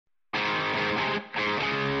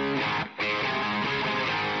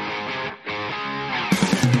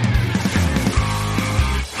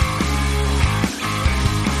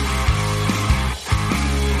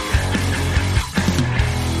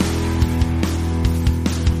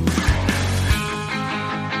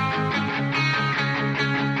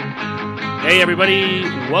Hey everybody,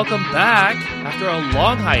 welcome back after a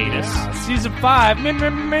long hiatus. Season 5. Yeah,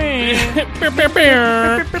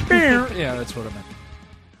 that's what I meant.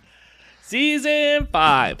 Season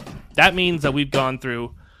 5. That means that we've gone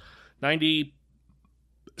through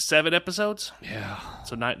 97 episodes. Yeah.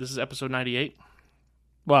 So this is episode 98.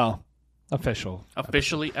 Well,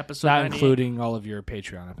 officially episode not 98. including all of your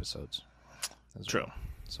Patreon episodes. That's true.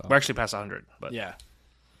 So We're actually past 100. But yeah.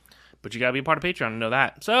 But you gotta be a part of Patreon to know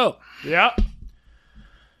that. So, Yeah.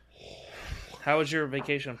 how was your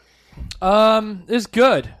vacation? It's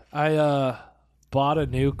good. I bought a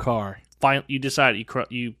new car. You decided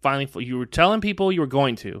you were telling people you were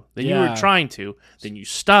going to, then you Yeah. were trying to, then you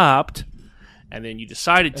stopped, and then you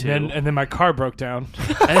decided to, And then my car broke down.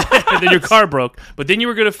 and then your car broke. But then you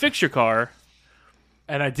were going to fix your car,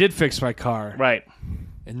 And I did fix my car. right?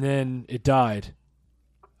 And then it died.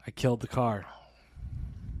 I killed the car.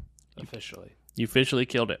 Officially. You officially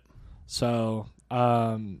killed it. So,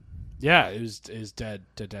 yeah, it was dead.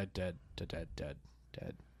 Dead.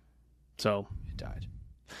 So It died.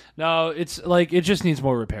 No, it's like it just needs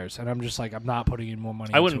more repairs, and I'm just like I'm not putting in more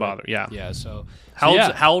money. I wouldn't into bother. it. Yeah. Yeah. So How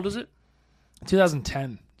old is it?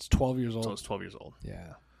 2010. It's 12 years old. So it's 12 years old.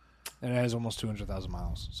 Yeah, and it has almost 200,000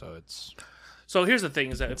 miles. So it's So here's the thing: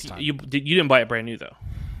 is that It's if time. you didn't buy it brand new though.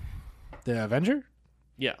 the Avenger.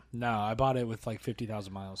 Yeah. No, I bought it with like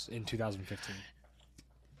 50,000 miles in 2015.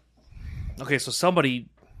 Okay, so somebody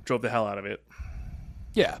drove the hell out of it.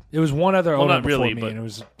 Yeah, it was one other owner not before really, me, but and it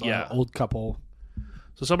was yeah. an old couple.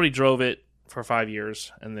 So somebody drove it for 5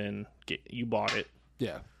 years, and then you bought it,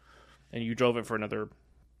 Yeah, and you drove it for another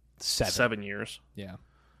 7 years. Yeah,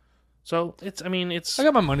 So it's I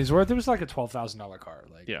got my money's worth. It was like a $12,000 car.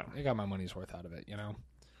 Like, Yeah. I got my money's worth out of it. You know.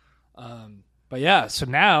 But yeah, so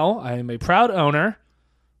now I am a proud owner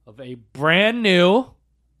of a brand new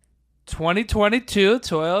 2022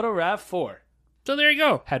 Toyota RAV4. so there you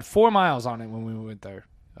go. Had 4 miles on it when we went there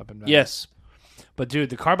up in Venice. Yes. But dude,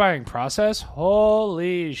 the car buying process,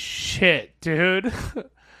 holy shit, dude.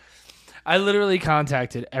 I literally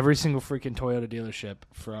contacted every single freaking Toyota dealership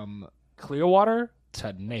from Clearwater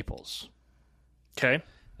to Naples. Okay.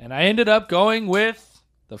 And I ended up going with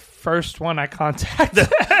the first one I contacted.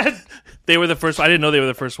 They were the first. I didn't know they were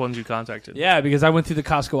the first ones you contacted. Yeah, because I went through the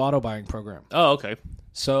Costco auto buying program. Oh, okay.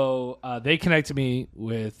 So they connected me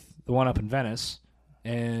with the one up in Venice,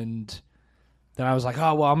 and then I was like,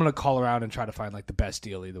 oh, well, I'm going to call around and try to find like the best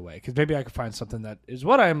deal either way, because maybe I could find something that is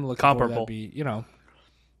what I'm looking Comparable. for that'd be,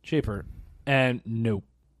 cheaper. And nope.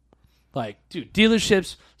 Like, dude,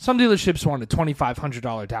 some dealerships want a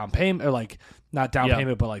 $2,500 down payment, or like not down Yeah.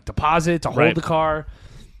 payment, but like deposit to hold Right. the car.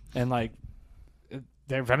 And like,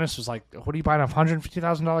 their Venice was like, what are you buying, a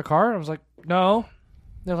 $150,000 car? I was like, no.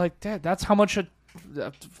 They're like, Dad, that's how much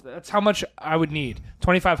I would need,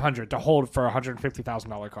 $2,500 to hold for a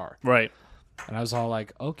 $150,000 car. Right. And I was all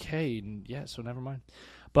like, okay, yeah, so never mind.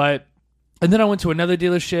 And then I went to another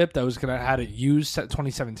dealership that was had a used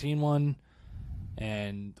 2017 one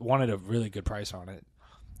and wanted a really good price on it.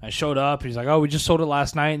 I showed up. He's like, oh, we just sold it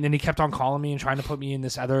last night. And then he kept on calling me and trying to put me in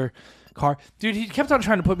this other car. Dude, he kept on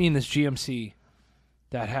trying to put me in this GMC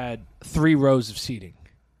that had 3 rows of seating.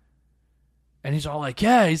 And he's all like,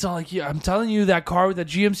 yeah, I'm telling you, that car with the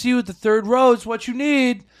GMC with the 3rd row is what you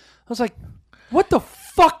need. I was like, what the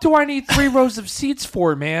fuck do I need 3 rows of seats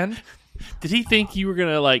for, man? Did he think you were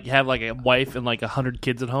gonna like have like a wife and like 100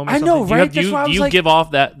 kids at home? Or I know, something? right? Do That's why I you was like- give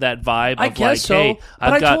off that vibe? I of guess like, so, hey, but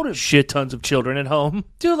I've I got told him. shit tons of children at home.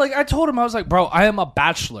 Dude, like, I told him, I was like, bro, I am a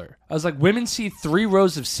bachelor. I was like, women see 3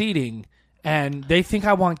 rows of seating and they think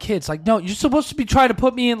I want kids. Like, no, you're supposed to be trying to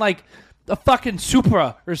put me in like a fucking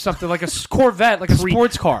Supra or something, like a Corvette, like a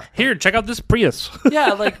sports car. Here, check out this Prius.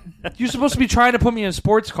 Yeah, like, you're supposed to be trying to put me in a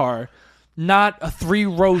sports car, not a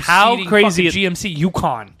 3-row How seating crazy fucking GMC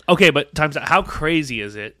Yukon. Okay, but times out, how crazy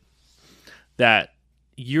is it that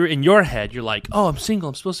you're in your head? You're like, oh, I'm single.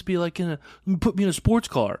 I'm supposed to be like put me in a sports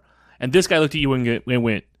car, and this guy looked at you and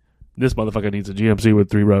went, "This motherfucker needs a GMC with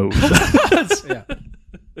 3 rows." Yeah.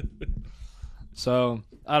 So,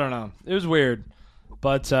 I don't know. It was weird.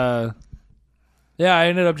 But, yeah, I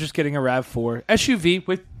ended up just getting a RAV4 SUV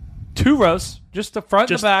with 2 rows, just the front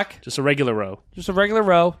and the back. Just a regular row. Just a regular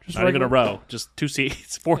row. Not even a row. Just 2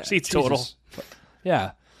 seats, 4 seats total. Jesus.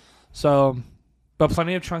 Yeah. So, but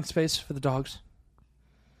plenty of trunk space for the dogs.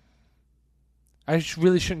 I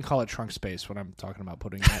really shouldn't call it trunk space when I'm talking about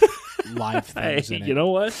putting live things Hey, in it. you know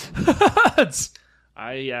what?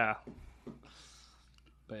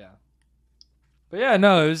 But yeah,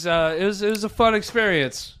 no, it was a fun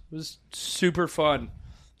experience. It was super fun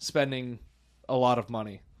spending a lot of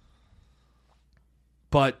money.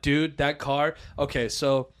 But dude, that car. Okay,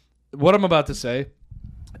 so what I'm about to say,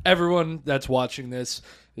 everyone that's watching this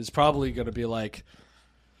is probably going to be like,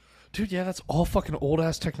 dude, yeah, that's all fucking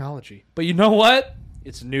old-ass technology. But you know what?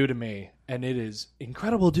 It's new to me, and it is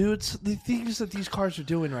incredible, dude. It's the things that these cars are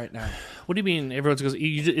doing right now. What do you mean everyone's goes?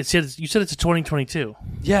 You said it's a 2022.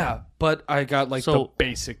 Yeah, but I got like the So-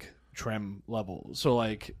 basic trim level. So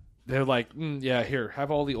like they're like, yeah, here, have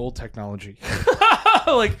all the old technology.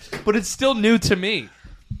 Like, but it's still new to me.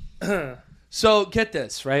 So get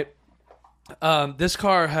this, right? This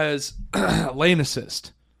car has lane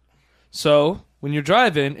assist. So when you're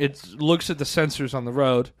driving, it looks at the sensors on the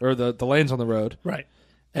road or the lanes on the road. Right.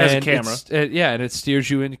 Has a And camera. and it steers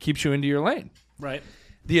you in, keeps you into your lane. Right.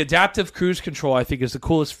 The adaptive cruise control, I think, is the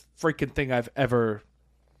coolest freaking thing I've ever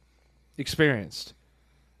experienced.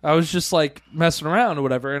 I was just like messing around or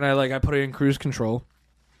whatever, and I put it in cruise control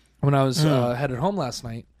when I was headed home last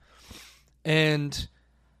night, and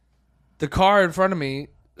the car in front of me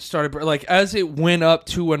started like as it went up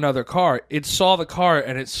to another car, it saw the car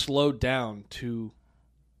and it slowed down to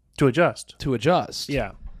adjust.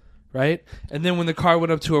 Yeah. Right? And then when the car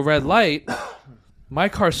went up to a red light, my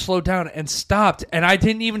car slowed down and stopped, and I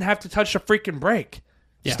didn't even have to touch the freaking brake.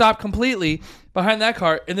 Yeah. Stopped completely behind that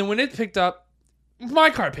car, and then when it picked up, my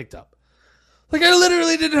car picked up. Like, I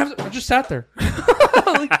literally didn't have to... I just sat there.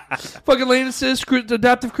 Like, fucking lane assist,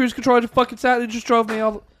 adaptive cruise control, I just fucking sat and it just drove me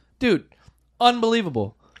all... Dude,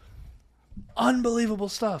 unbelievable. Unbelievable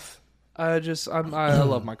stuff. I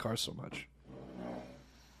love my car so much.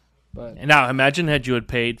 But And now imagine you had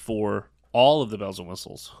paid for all of the bells and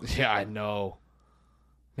whistles. yeah, I know.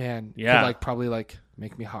 Man, Yeah. could probably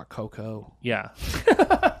make me hot cocoa. Yeah.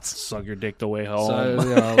 Suck your dick the way home. So,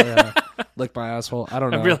 yeah, lick my asshole. I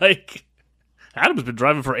don't know. I'd be like, Adam's been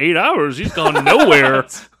driving for 8 hours. He's gone nowhere.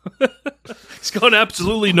 He's gone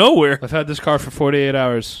absolutely nowhere. I've had this car for 48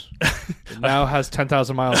 hours. It now has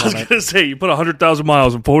 10,000 miles I was on it. going to say, you put 100,000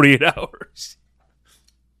 miles in 48 hours.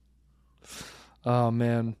 Oh,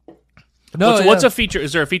 man. What's a feature?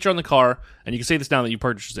 Is there a feature on the car, and you can say this now that you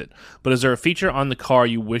purchased it, but is there a feature on the car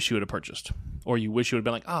you wish you would have purchased? Or you wish you would have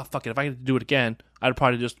been like, oh, fuck it, if I had to do it again, I'd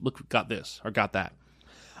probably just got this or got that.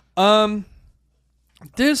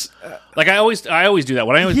 This... Like, I always do that.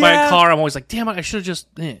 When I always buy a car, I'm always like, damn it, I should have just...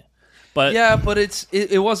 But yeah, but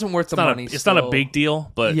it wasn't worth the money. It's not a big deal,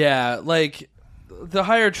 but... Yeah, like... The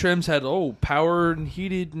higher trims had, power and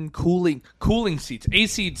heated and cooling seats.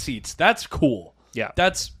 AC seats. That's cool. Yeah.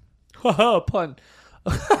 That's... pun.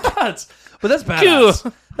 But that's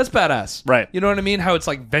badass. That's badass. Right. You know what I mean? How it's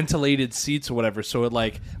like ventilated seats or whatever. So it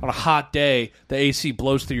like on a hot day, the AC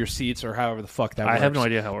blows through your seats or however the fuck that works. I have no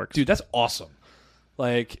idea how it works. Dude, that's awesome.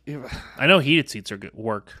 Like, I know heated seats are good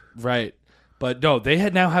work. right. But no, they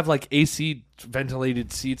now have like AC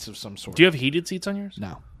ventilated seats of some sort. Do you have heated seats on yours?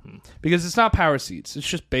 No. Because it's not power seats. It's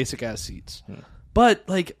just basic ass seats. But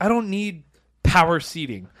like I don't need power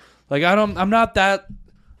seating. Like I'm not that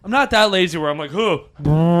lazy where I'm like,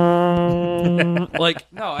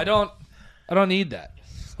 like no, I don't need that.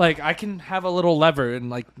 Like I can have a little lever and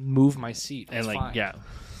like move my seat. That's And like fine. yeah.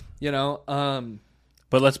 You know,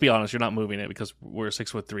 But let's be honest, you're not moving it because we're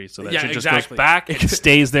 6'3", so that Yeah, shit just exactly. goes back and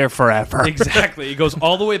stays there forever. exactly. It goes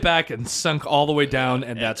all the way back and sunk all the way down,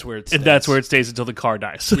 and that's where it stays. And that's where it stays until the car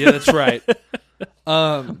dies. Yeah, that's right.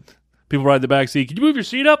 People ride the back seat. Can you move your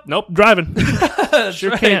seat up? Nope, driving. Sure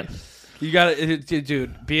right. can't. You got to,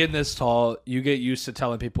 dude. Being this tall, you get used to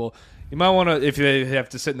telling people you might want to. If they have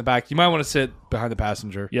to sit in the back, you might want to sit behind the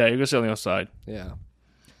passenger. Yeah, you're gonna sit on the other side. Yeah.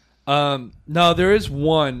 No, there is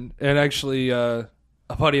one, and actually, a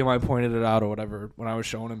buddy of mine pointed it out or whatever when I was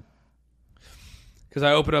showing him. Because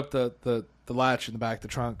I opened up the latch in the back of the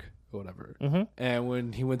trunk or whatever, and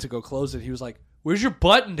when he went to go close it, he was like, "Where's your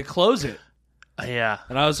button to close it?" Yeah.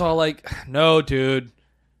 And I was all like, "No, dude,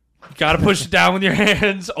 you gotta push it down with your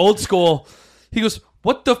hands, old school." He goes,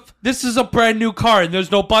 "What the? This is a brand new car, and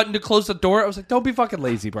there's no button to close the door." I was like, "Don't be fucking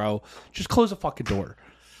lazy, bro. Just close the fucking door."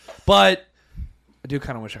 But I do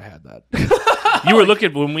kind of wish I had that. You were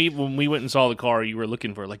looking when we went and saw the car. You were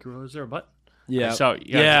looking for like, was there a button? Yeah. So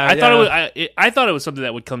Yeah, I thought I thought it was something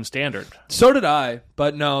that would come standard. So did I,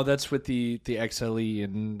 but no, that's with the XLE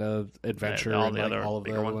and Adventure Yeah, all and the like, other all of the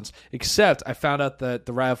bigger other ones. ones. Except I found out that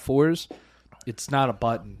the RAV4s, it's not a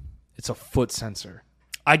button; it's a foot sensor.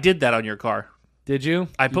 I did that on your car. Did you?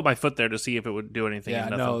 I put my foot there to see if it would do anything. Yeah,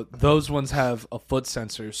 and no, nothing. those ones have a foot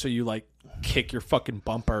sensor, so you like kick your fucking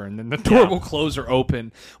bumper, and then the door will close or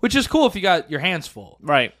open, which is cool if you got your hands full.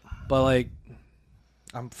 Right. But like,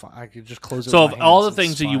 I'm fine. I could just close it. So with of my all the hands, it's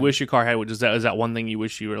things that you fine. wish your car had, is that one thing you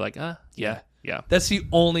wish you were like, yeah. That's the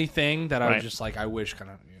only thing that I was Right. just like, I wish kind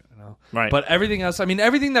of. know. Right. But everything else, I mean,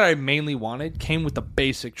 everything that I mainly wanted came with the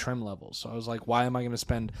basic trim levels. So I was like, why am I going to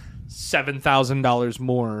spend $7,000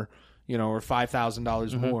 more, you know, or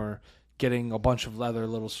 $5,000 more getting a bunch of leather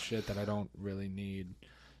little shit that I don't really need?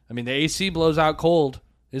 I mean, the AC blows out cold.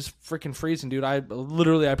 It's freaking freezing, dude. I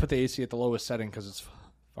put the AC at the lowest setting because it's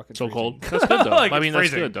fucking so freezing. cold. That's good though. Like, I mean, it's that's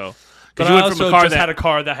freezing. good though. But You I went from also a car just that had a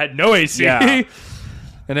car that had no AC. Yeah.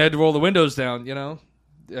 And I had to roll the windows down, you know?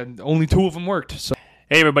 And only 2 of them worked. So,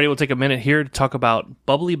 Hey, everybody, we'll take a minute here to talk about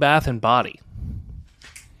Bubbly Bath and Body.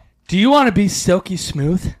 do you want to be silky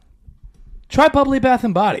smooth? Try Bubbly Bath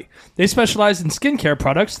and Body. They specialize in skincare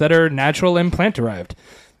products that are natural and plant derived.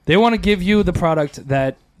 They want to give you the product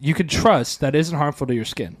that you can trust that isn't harmful to your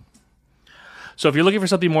skin. So if you're looking for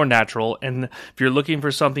something more natural, and if you're looking for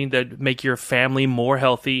something that make your family more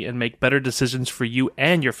healthy and make better decisions for you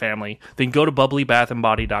and your family, then go to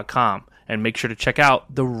bubblybathandbody.com and make sure to check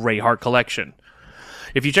out the Rayhart collection.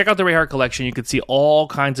 If you check out the Rayhart collection, you can see all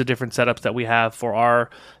kinds of different setups that we have for our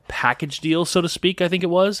package deal, so to speak, I think it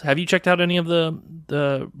was. Have you checked out any of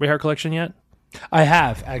the Rayhart collection yet? I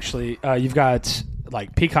have, actually. You've got,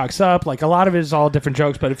 like, Peacocks Up. Like, a lot of it is all different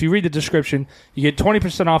jokes. But if you read the description, you get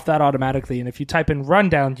 20% off that automatically. And if you type in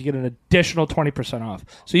Rundown, you get an additional 20% off.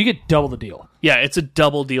 So you get double the deal. Yeah, it's a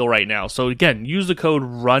double deal right now. So again, use the code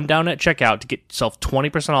RUNDOWN at checkout to get yourself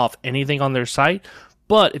 20% off anything on their site.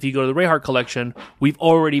 But if you go to the Rayhart collection, we've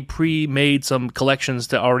already pre-made some collections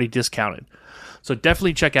that are already discounted. So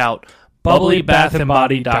definitely check out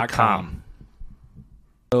bubblybathandbody.com.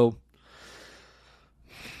 So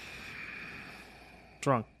What's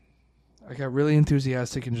wrong? I got really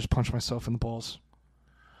enthusiastic and just punched myself in the balls.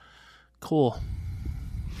 Cool.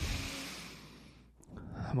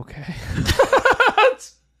 I'm okay.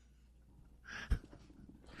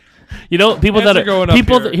 You know, people Hands that are going are up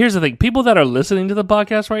people. here. Here's the thing: people that are listening to the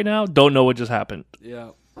podcast right now don't know what just happened. Yeah.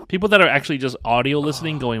 People that are actually just audio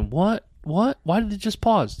listening, going, "What? What? Why did it just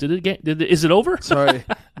pause? Did it get? Is it over?" Sorry.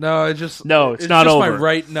 No, I just... No, it's not just over. my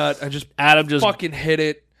right nut. I just Adam just fucking hit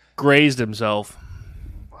it. grazed himself.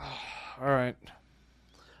 All right.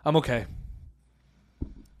 I'm okay.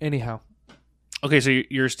 Anyhow. Okay, so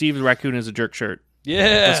your Steve the Raccoon is a jerk shirt.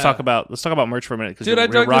 Yeah. Let's talk about merch for a minute. 'Cause Dude, I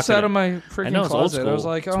we're dug this rocking out it. of my freaking I know, it's old closet. I was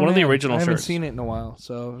school. like, It's oh, one of the man, original I haven't shirts. seen it in a while,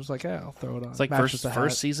 so I was like, yeah, I'll throw it on. It's like Matches the hat.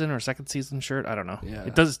 first season or second season shirt. I don't know. Yeah.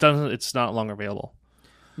 It's not longer available.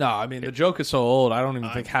 No, I mean the joke is so old. I don't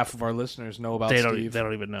even think half of our listeners know about They Steve.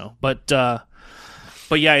 don't even know. But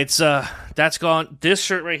yeah, it's that's gone. This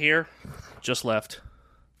shirt right here just left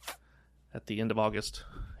at the end of August.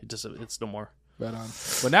 It's no more. Right on.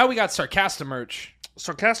 But now we got Sarcasta merch.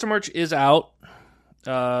 Sarcasta merch is out.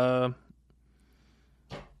 Dude,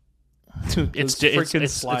 It's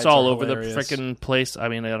all over the freaking place. I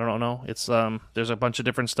mean, I don't know. It's there's a bunch of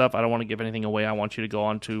different stuff. I don't want to give anything away. I want you to go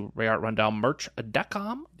on to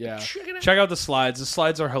RayhartRundownMerch.com. Yeah. Check it out. Check out the slides. The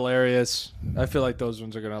slides are hilarious. I feel like those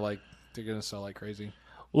ones are they're gonna sell like crazy.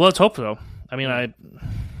 Well, let's hope so. I mean,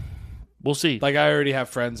 we'll see. Like I already have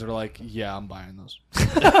friends that are like, yeah, I'm buying those.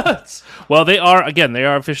 Well, they are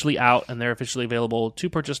officially out and they're officially available to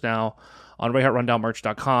purchase now on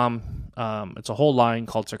RayhartRundownMerch.com. It's a whole line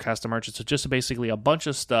called Sarcasta Merch. It's just basically a bunch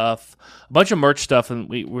of stuff, a bunch of merch stuff, and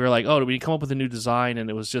we were like, oh, do we come up with a new design? And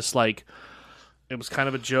it was just like, it was kind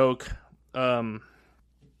of a joke. Like,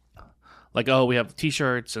 oh, we have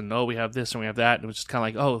T-shirts, and oh, we have this and we have that. And it was just kind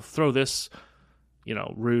of like, oh, throw this,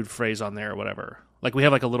 rude phrase on there or whatever. Like we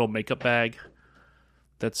have like a little makeup bag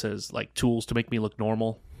that says like tools to make me look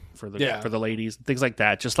normal for the ladies, things like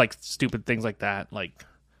that. Just like stupid things like that, like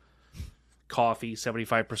coffee,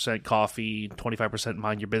 75% coffee, 25%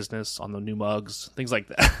 mind your business on the new mugs, things like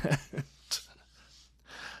that.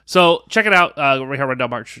 So check it out,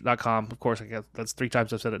 RayhartRundownMerch.com. Of course, I guess that's 3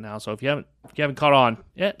 times I've said it now. So if you haven't caught on,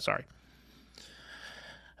 sorry.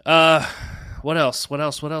 What else?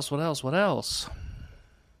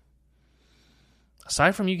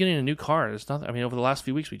 Aside from you getting a new car, there's nothing. I mean, over the last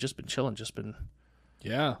few weeks, we've just been chilling, just been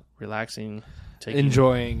relaxing,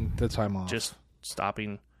 enjoying the time off, just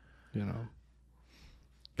stopping.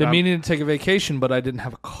 Been meaning to take a vacation, but I didn't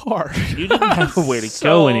have a car. You didn't have a way to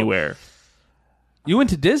go anywhere. You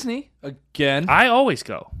went to Disney again. I always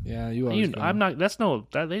go. Yeah, you always go. I'm not.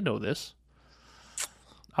 They know this.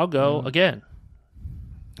 I'll go again.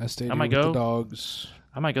 I stayed I might with go. the dogs.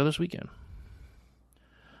 I might go this weekend.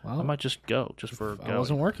 Well, I might just go, just for if going. I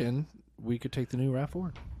wasn't working, we could take the new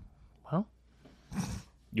RAV4. Well,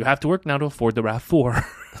 you have to work now to afford the RAV4.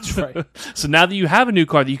 That's right. So now that you have a new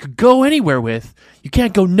car that you could go anywhere with, you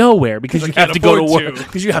can't go nowhere because you have to go to work.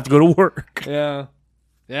 Because you have to go to work. Yeah.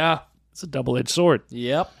 It's a double-edged sword.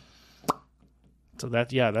 Yep. So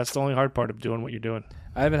that's the only hard part of doing what you're doing.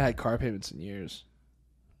 I haven't had car payments in years.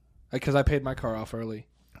 Because I paid my car off early.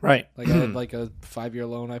 Right. Like I had like a 5-year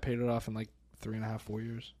loan. I paid it off in like 3.5, 4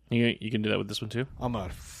 years. You can do that with this one too?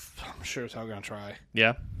 I'm sure as hell gonna try.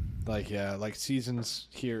 Yeah. Like seasons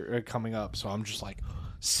here are coming up, so I'm just like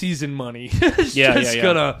season money.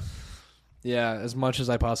 Gonna as much as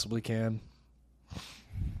I possibly can.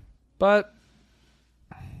 But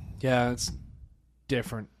yeah, it's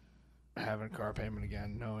different having a car payment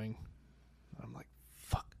again, knowing I'm like,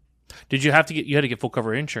 fuck. Did you had to get full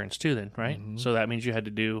cover insurance too then, right? Mm-hmm. So that means you had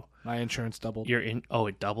to do my insurance doubled.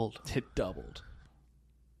 it doubled. It doubled.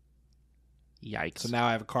 Yikes. So now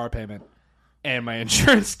I have a car payment and my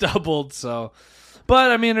insurance doubled, so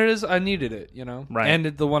but I mean I needed it, you know? Right. And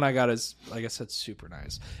the one I got is, like I said, super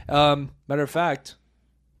nice. Matter of fact,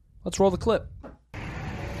 let's roll the clip.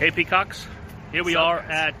 Hey Peacocks. Here we are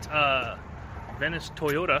at Venice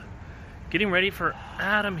Toyota, getting ready for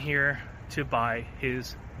Adam here to buy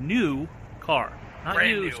his new car. Not Brand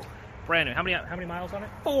used. new. Brand new. How many miles on it?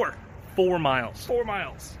 4 miles. 4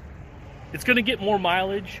 miles. It's gonna get more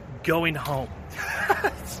mileage going home.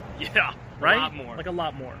 Yeah, Right? A lot more. Like a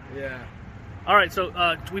lot more. Yeah. All right,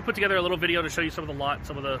 so we put together a little video to show you some of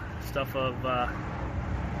the stuff of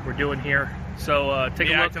we're doing here. So take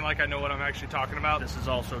a look. Acting like I know what I'm actually talking about. This is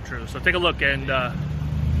also true. So take a look and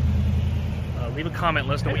leave a comment.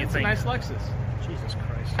 Let us know what you It's think. a nice Lexus. Jesus Christ.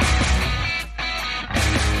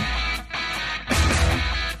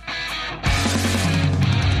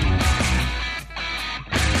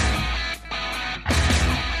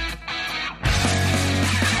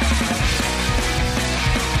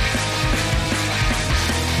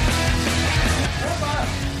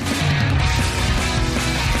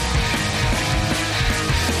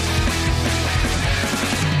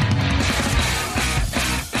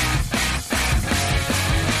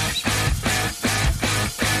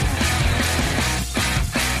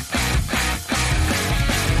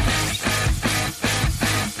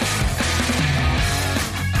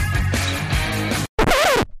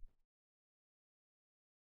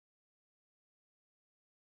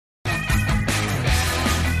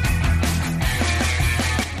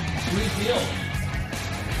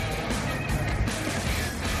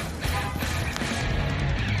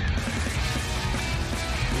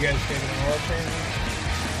 You guys taking an oil change?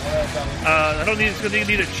 I don't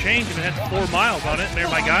need a change if it has 4 miles on it. There,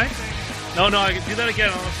 my guy. No, I can do that again.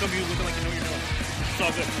 I'll show you looking like you know what you're doing. It's all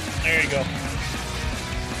good. There you go.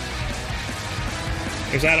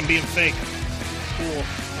 There's Adam being fake. Cool.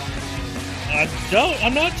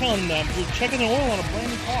 I'm not telling them. We're checking the oil on a brand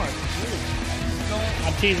new car.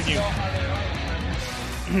 I'm teasing you.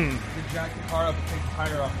 You jack the car up and take the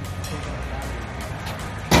tire off.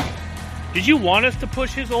 Did you want us to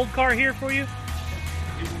push his old car here for you?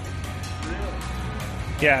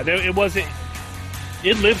 Yeah, it wasn't.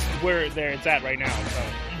 It lives where it's at right now. So.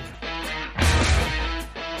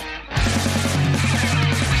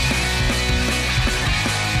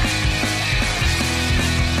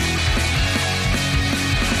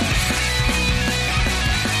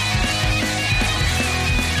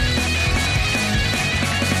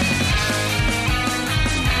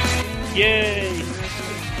 Yay!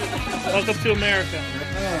 Welcome to America.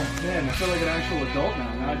 Oh, man, I feel like an actual adult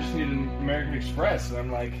now. Now I just need an American Express, and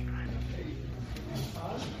I'm like...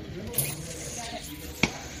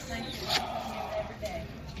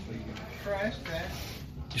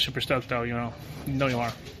 You're super stoked, though. You know you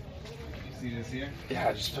are. See this here? Yeah,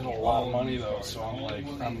 I just spent a lot of money though, so I'm like,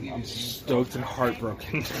 I'm stoked and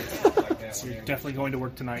heartbroken. So you're definitely going to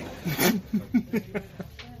work tonight.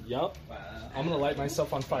 Yup. I'm gonna light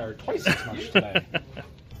myself on fire twice as much today.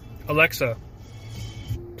 Alexa,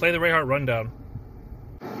 play the Ray Hart Rundown.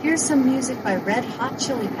 Here's some music by Red Hot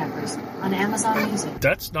Chili Peppers on Amazon Music.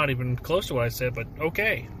 That's not even close to what I said, but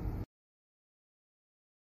okay.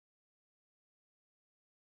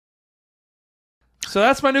 So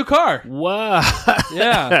that's my new car. Wow.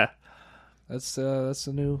 Yeah. That's the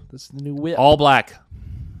new whip. All black.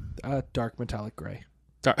 Dark metallic gray.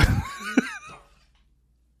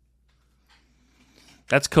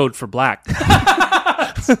 That's code for black.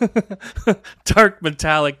 Dark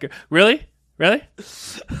metallic. Really? What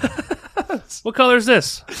color is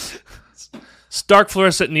this? It's dark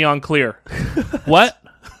fluorescent neon clear. What?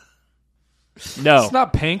 No. It's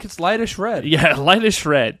not pink. It's lightish red. Yeah, lightish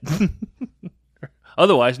red.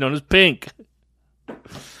 Otherwise known as pink.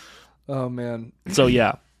 Oh man. So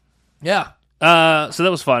yeah. Yeah. So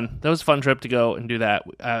that was fun. That was a fun trip to go and do that.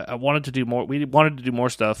 I wanted to do more. We wanted to do more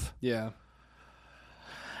stuff. Yeah.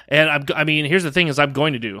 And I mean, here's the thing: is I'm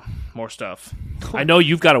going to do more stuff. I know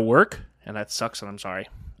you've got to work, and that sucks. And I'm sorry.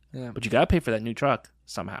 Yeah. But you gotta pay for that new truck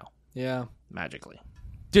somehow, Yeah. magically.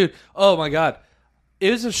 Dude, oh my God.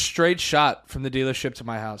 It was a straight shot from the dealership to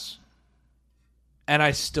my house. And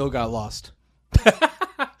I still got lost.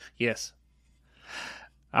 Yes.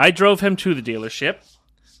 I drove him to the dealership.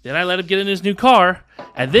 Then I let him get in his new car.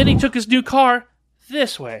 And then he took his new car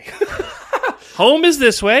this way. Home is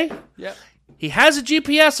this way. Yep. He has a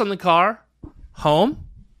GPS on the car. Home.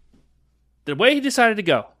 The way he decided to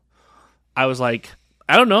go. I was like,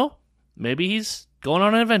 I don't know. Maybe he's going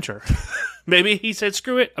on an adventure. Maybe he said,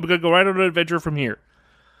 screw it. I'm going to go right on an adventure from here.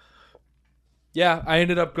 Yeah, I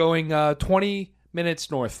ended up going 20 minutes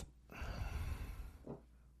north.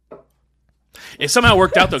 It somehow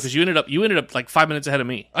worked out, though, because you ended up like 5 minutes ahead of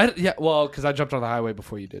me. Because I jumped on the highway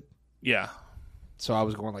before you did. Yeah. So I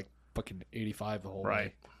was going like fucking 85 the whole way.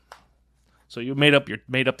 Right. So you made up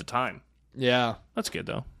the time. Yeah. That's good,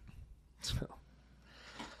 though.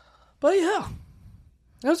 But yeah,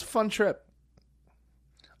 that was a fun trip.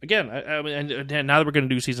 Again, I mean, and now that we're going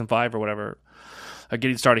to do season 5 or whatever,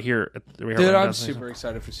 getting started here. At the Dude, I'm super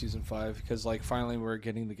excited for season 5 because like finally we're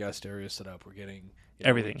getting the guest area set up. We're getting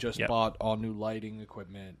everything. We just bought all new lighting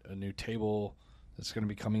equipment, a new table that's going to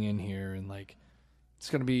be coming in here, and like it's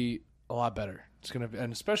going to be a lot better. It's going to,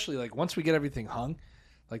 and especially like once we get everything hung,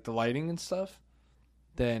 like the lighting and stuff,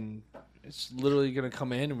 then it's literally going to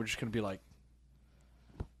come in and we're just going to be like,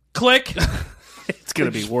 click. It's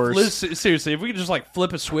going to be worse. Seriously, if we could just like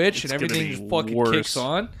flip a switch and everything just fucking kicks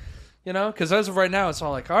on, you know? Because as of right now, it's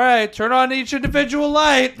all like, all right, turn on each individual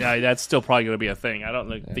light. Yeah, that's still probably going to be a thing. I don't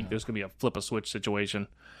think there's going to be a flip a switch situation.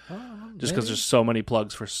 Just because there's so many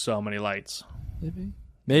plugs for so many lights.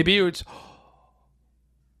 Maybe it's,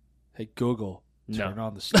 hey, Google, turn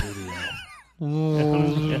on the studio.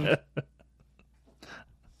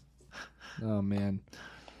 Oh, man.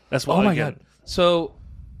 That's why. Oh, my God. So,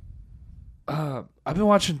 I've been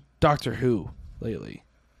watching Doctor Who lately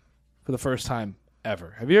for the first time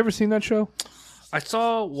ever. Have you ever seen that show? I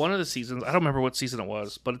saw one of the seasons. I don't remember what season it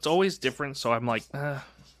was, but it's always different. So I'm like, I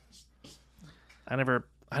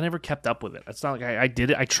never kept up with it. It's not like I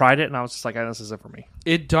did it. I tried it, and I was just like, this isn't for me.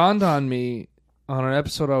 It dawned on me on an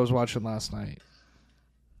episode I was watching last night.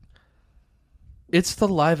 It's the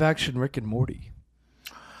live-action Rick and Morty.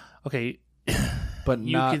 Okay, but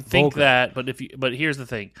you not can think vulgar. that, but here's the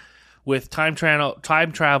thing: with time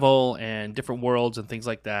travel and different worlds and things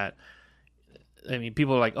like that. I mean,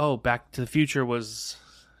 people are like, "Oh, Back to the Future was,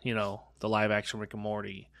 the live-action Rick and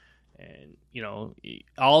Morty," and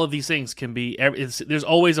all of these things can be. There's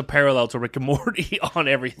always a parallel to Rick and Morty on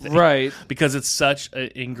everything, right? Because it's such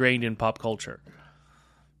ingrained in pop culture.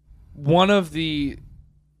 One of the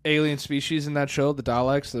alien species in that show, the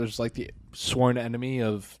Daleks, there's like the sworn enemy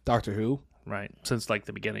of Doctor Who, right? Since like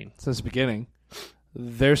the beginning. Since the beginning,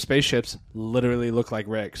 their spaceships literally look like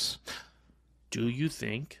Rick's. Do you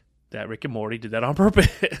think that Rick and Morty did that on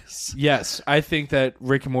purpose? Yes, I think that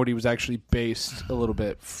Rick and Morty was actually based a little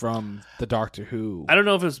bit from the Doctor Who. I don't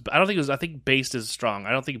know if it was. I don't think it was. I think based is strong.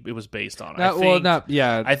 I don't think it was based on.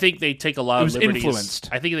 Yeah. I think they take a lot of liberties. Influenced.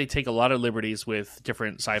 I think they take a lot of liberties with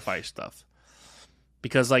different sci-fi stuff.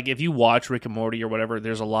 Because like if you watch Rick and Morty or whatever,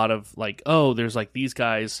 there's a lot of like, there's like these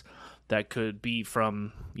guys that could be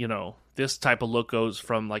from, this type of look goes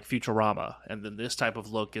from like Futurama, and then this type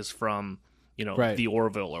of look is from right. the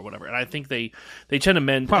Orville or whatever. And I think they tend to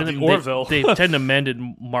mend the Orville. They tend to mend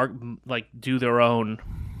and do their own.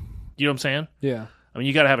 You know what I'm saying? Yeah. I mean,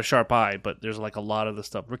 you got to have a sharp eye, but there's like a lot of the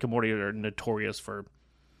stuff. Rick and Morty are notorious for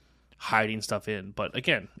hiding stuff in, but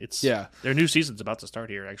again, their new season's about to start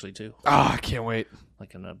here actually too. I can't wait.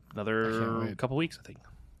 Like in another couple weeks, I think.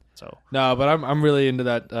 So no, but I'm really into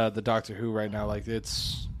that the Doctor Who right now. Like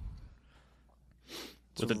it's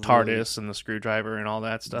with the TARDIS and the screwdriver and all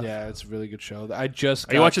that stuff. Yeah, it's a really good show. Are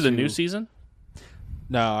you watching the new season?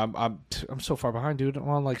 No, I'm so far behind, dude. I'm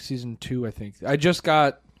on like season 2, I think. I just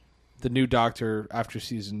got the new Doctor after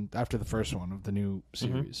the first one of the new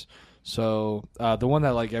series. Mm-hmm. So the one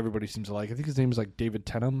that like everybody seems to like, I think his name is like David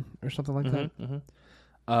Tennant or something like that.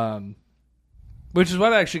 Mm-hmm. Which is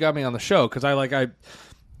what actually got me on the show because I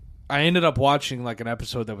ended up watching like an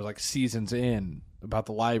episode that was like seasons in about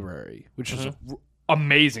the library, which is an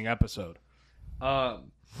amazing episode.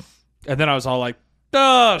 And then I was all like,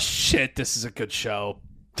 oh shit, this is a good show.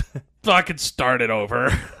 Fucking start it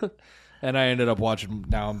over. And I ended up watching.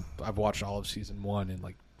 Now I've watched all of season 1 in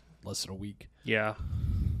like less than a week. Yeah.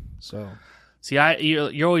 So, see,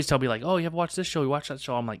 you always tell me like, oh, you have watched this show, you watch that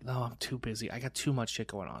show. I'm like, no, I'm too busy. I got too much shit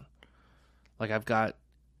going on. Like I've got,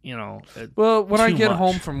 well, when I get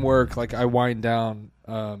home from work, like I wind down.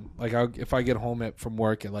 If I get home from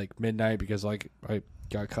work at like midnight because like I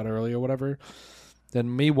got cut early or whatever,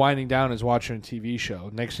 Then me winding down is watching a TV show.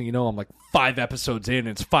 Next thing you know, I'm like 5 episodes in. And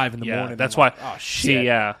it's 5 in the morning. That's I'm why. like, oh shit. See,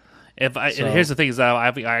 yeah. And here's the thing: is that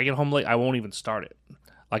I get home late, I won't even start it.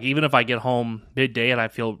 Like even if I get home midday and I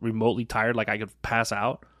feel remotely tired, like I could pass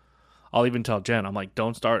out, I'll even tell Jen, I'm like,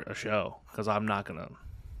 don't start a show because I won't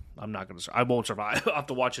survive. I'll have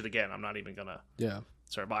to watch it again. I'm not even gonna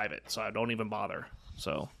survive it, so I don't even bother.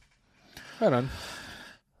 So, right on.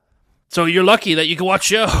 So you're lucky that you can watch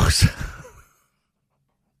shows.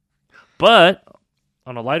 But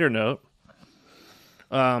on a lighter note,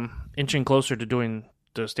 inching closer to doing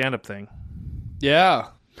the stand-up thing. Yeah.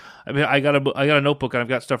 I mean, I got a notebook and I've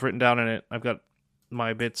got stuff written down in it. I've got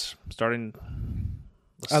my bits starting.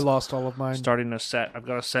 I lost all of mine. Starting a set. I've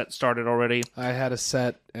got a set started already. I had a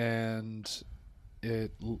set and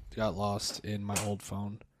it got lost in my old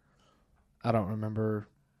phone. I don't remember.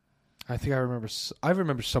 I think I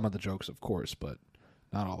remember some of the jokes, of course, but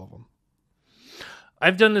not all of them.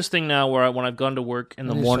 I've done this thing now where when I've gone to work in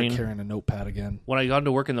the morning, start carrying a notepad again. When I gone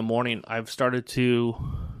to work in the morning, I've started to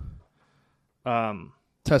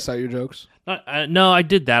test out your jokes. No, I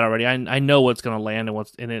did that already. I know what's going to land and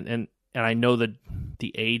what's in it, and I know the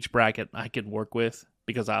age bracket I can work with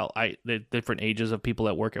because the different ages of people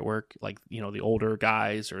that work at work, like the older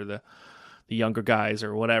guys or the younger guys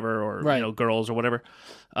or whatever, or girls or whatever.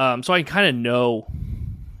 So I kind of know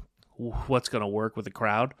what's going to work with the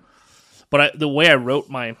crowd. But the way I wrote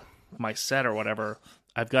my set or whatever,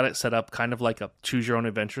 I've got it set up kind of like a choose your own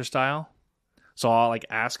adventure style. So I'll like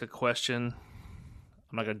ask a question.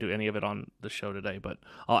 I'm not going to do any of it on the show today, but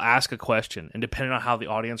I'll ask a question, and depending on how the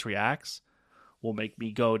audience reacts, will make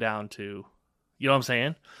me go down to, you know what I'm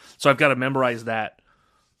saying? So I've got to memorize that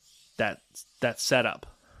setup.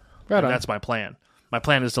 Right on. That's my plan. My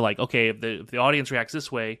plan is to okay, if the audience reacts this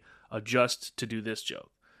way, adjust to do this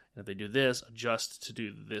joke. And if they do this, adjust to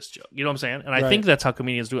do this joke. You know what I'm saying? And I think that's how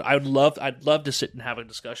comedians do it. I'd love to sit and have a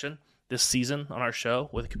discussion this season on our show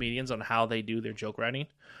with comedians on how they do their joke writing.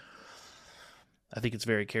 I think it's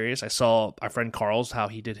very curious. I saw our friend Carl's, how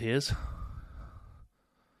he did his.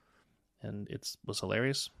 And it was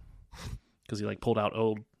hilarious. Because he pulled out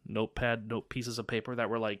old note pieces of paper that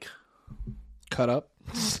were cut up.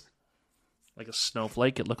 Like a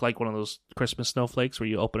snowflake. It looked like one of those Christmas snowflakes where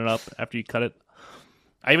you open it up after you cut it.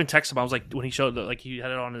 I even texted him. I was like, when he showed, he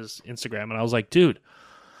had it on his Instagram, and I was like, dude,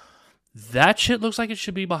 that shit looks like it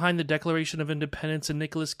should be behind the Declaration of Independence, and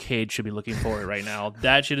Nicolas Cage should be looking for it right now.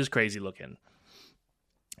 That shit is crazy looking.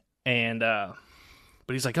 And, but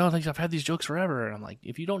he's like, oh, I've had these jokes forever. And I'm like,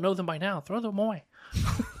 if you don't know them by now, throw them away.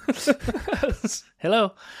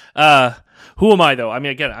 Hello. Who am I, though? I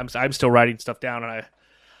mean, again, I'm still writing stuff down, and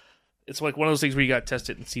it's like one of those things where you got to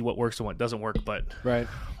test it and see what works and what doesn't work. But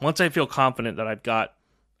once I feel confident that I've got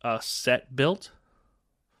a set built,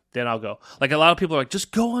 then I'll go. A lot of people are like,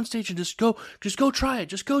 just go on stage and just go try it.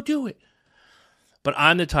 Just go do it. But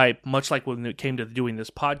I'm the type, much like when it came to doing this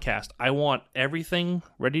podcast, I want everything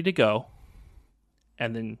ready to go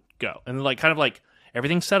and then go. And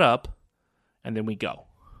everything set up and then we go.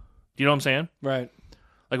 Do you know what I'm saying? Right.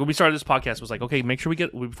 When we started this podcast, it was like, okay, make sure we're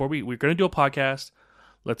going to do a podcast.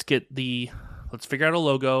 Let's figure out a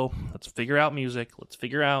logo. Let's figure out music. Let's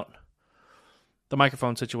figure out the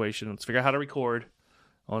microphone situation. Let's figure out how to record.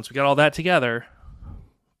 Once we got all that together,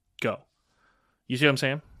 go. You see what I'm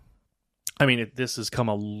saying? I mean, this has come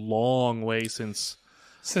a long way since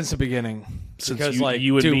the beginning. Because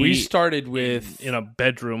you and me, we started with in a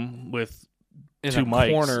bedroom with in two a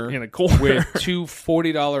mics corner in a corner with two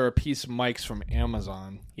 $40 a piece mics from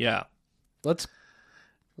Amazon. Yeah, let's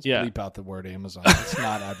bleep out the word Amazon. Let's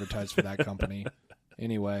not advertise for that company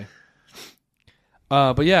anyway.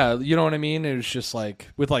 But yeah, you know what I mean? It was just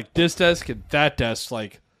with this desk and that desk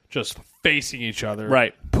just facing each other.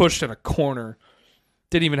 Right. Pushed in a corner.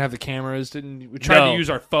 Didn't even have the cameras. We tried to use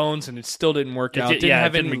our phones and it still didn't work out. Didn't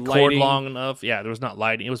have any record lighting. long enough. Yeah, there was not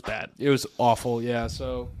lighting. It was bad. It was awful, yeah.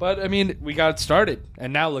 So, but I mean, we got started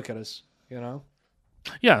and now look at us, you know?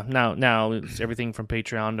 Yeah, now it's everything from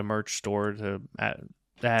Patreon to merch store to ads.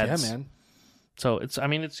 Yeah, man. So it's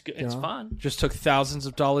fun. Just took thousands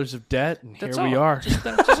of dollars of debt, and here we are.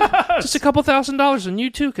 Just a couple $1,000s, and you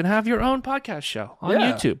too can have your own podcast show on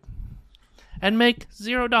YouTube and make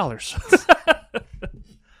 $0.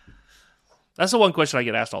 That's the one question I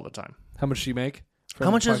get asked all the time. How much do you make?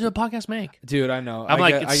 How much does the podcast make, dude? I know. I'm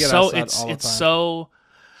it's so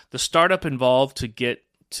the startup involved to get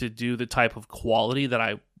to do the type of quality that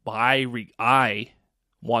I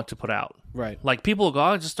want to put out. Right. People will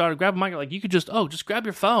go, oh, just start grab a mic. You could just grab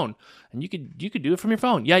your phone and you could do it from your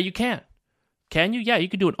phone. Yeah, you can. Can you? Yeah, you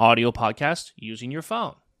could do an audio podcast using your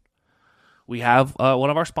phone. we have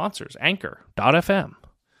one of our sponsors, Anchor.fm.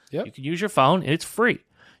 Yep. You can use your phone, and it's free.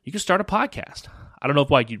 You can start a podcast. I don't know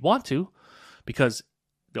why you'd want to, because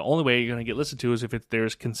the only way you're going to get listened to is if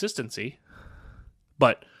there's consistency.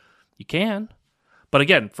 But you can. But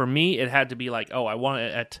again, for me, it had to be like, oh, I want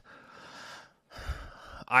it at...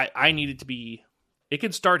 I need it to be... It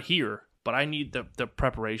can start here, but I need the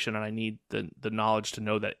preparation, and I need the knowledge to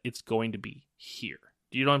know that it's going to be here.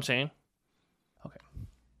 Do you know what I'm saying? Okay.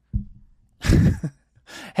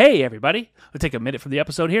 Hey, everybody. We'll take a minute from the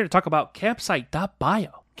episode here to talk about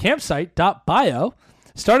campsite.bio. Campsite.bio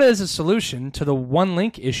started as a solution to the one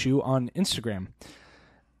link issue on Instagram,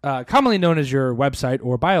 commonly known as your website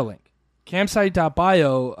or bio link.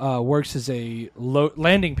 Campsite.bio works as a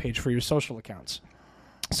landing page for your social accounts.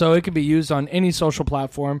 So it can be used on any social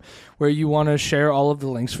platform where you want to share all of the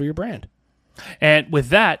links for your brand. And with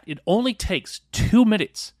that, it only takes 2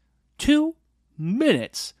 minutes. 2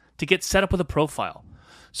 minutes to get set up with a profile.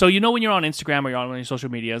 So you know when you're on Instagram or you're on one of your social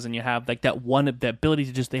medias and you have like that ability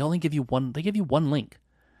to just, they give you one link. They give you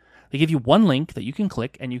one link that you can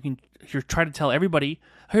click, and you're trying to tell everybody,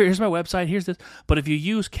 here's my website, here's this. But if you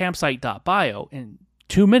use campsite.bio, in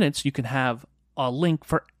 2 minutes you can have a link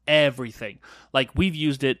for everything. Like we've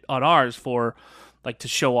used it on ours for like to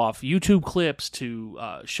show off YouTube clips, to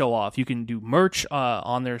show off. You can do merch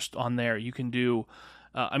on there. You can do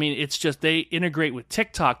it's just they integrate with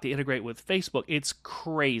TikTok, they integrate with Facebook. It's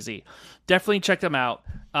crazy. Definitely check them out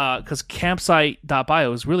because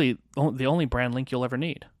campsite.bio is really the only brand link you'll ever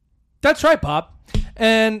need. That's right, Bob.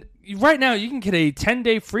 And right now you can get a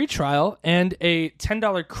 10-day free trial and a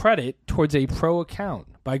 $10 credit towards a pro account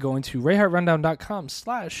by going to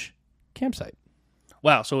rayhartrundown.com/campsite.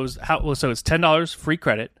 Wow, so it's $10 free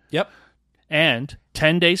credit. Yep. And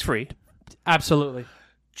 10 days free. Absolutely.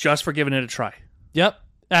 Just for giving it a try. Yep.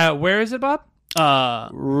 Where is it, Bob?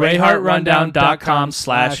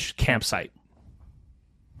 rayhartrundown.com/campsite.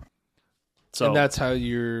 So, and that's how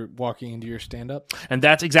you're walking into your stand-up? And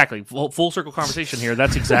that's exactly, full circle conversation here.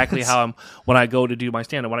 That's exactly how when I go to do my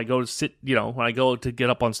stand-up, when I go to sit, when I go to get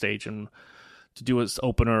up on stage and to do an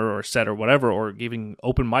opener or set or whatever, or even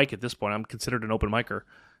open mic at this point. I'm considered an open micer.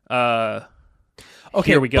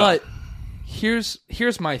 Okay, here we go. But here's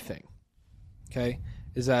my thing, okay,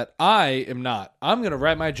 is that I am not. I'm going to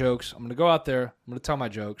write my jokes. I'm going to go out there. I'm going to tell my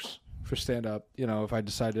jokes for stand-up, if I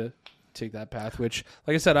decide to take that path, which,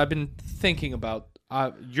 like I said, I've been thinking about.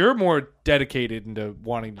 You're more dedicated into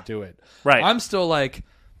wanting to do it. Right. I'm still like,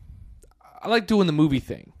 I like doing the movie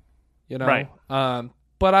thing, Right.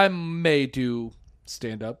 But I may do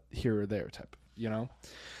stand-up here or there type,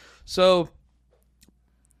 So,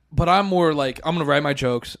 but I'm more like, I'm going to write my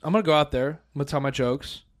jokes. I'm going to go out there. I'm going to tell my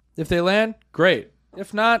jokes. If they land, great.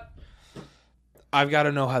 If not, I've got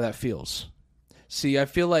to know how that feels. See, I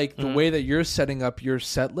feel like the way that you're setting up your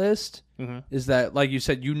set list is that, like you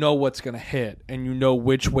said, you know what's going to hit, and you know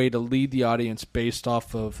which way to lead the audience based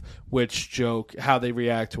off of which joke, how they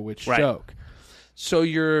react to which joke. So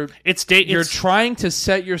you're trying to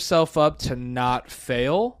set yourself up to not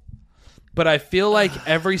fail, but I feel like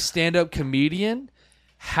every stand-up comedian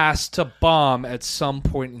has to bomb at some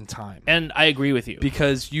point in time. And I agree with you.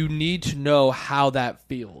 Because you need to know how that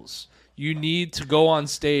feels. You need to go on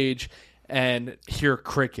stage and hear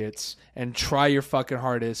crickets and try your fucking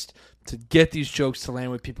hardest to get these jokes to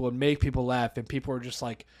land with people and make people laugh, and people are just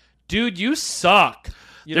like, dude, you suck.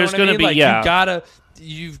 There's going to be,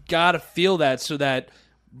 you've got to feel that, so that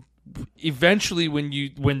eventually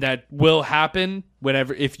when that will happen,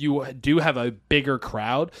 if you do have a bigger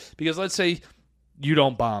crowd, because let's say you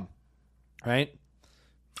don't bomb, right?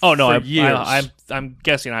 Oh no, I'm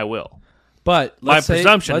guessing I will. But my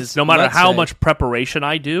presumption is no matter how much preparation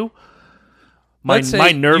I do, my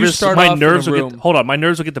nerves will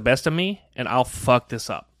get the best of me, and I'll fuck this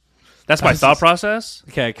up. That's my thought process.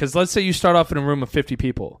 Okay, because let's say you start off in a room of 50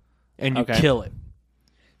 people and you kill it.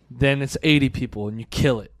 Then it's 80 people and you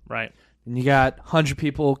kill it. Right. And you got 100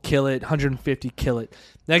 people, kill it, 150, kill it.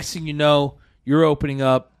 Next thing you know, you're opening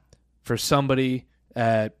up for somebody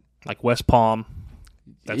at like West Palm.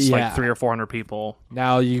 That's like 300 or 400 people.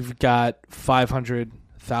 Now you've got 500,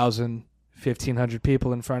 1,000, 1,500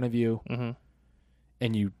 people in front of you,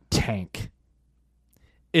 and you tank.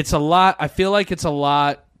 It's a lot. I feel like it's a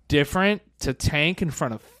lot different to tank in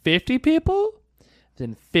front of 50 people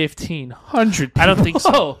than 1,500 people. I don't think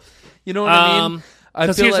so. You know what I mean?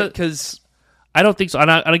 I feel like because I don't think so.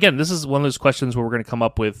 And again, this is one of those questions where we're going to come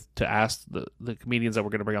up with to ask the comedians that we're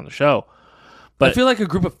going to bring on the show. But I feel like a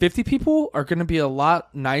group of 50 people are going to be a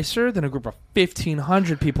lot nicer than a group of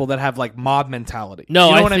 1,500 people that have like mob mentality. No,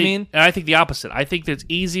 you know what I mean? I think the opposite. I think that it's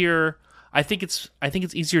easier. I think it's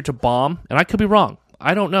easier to bomb, and I could be wrong.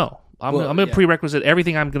 I don't know. I'm going to prerequisite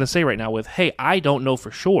everything I'm going to say right now with, hey, I don't know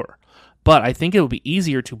for sure. But I think it would be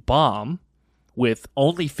easier to bomb with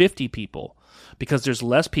only 50 people because there's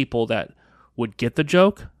less people that would get the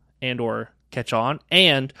joke and or catch on.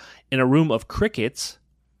 And in a room of crickets,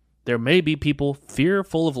 there may be people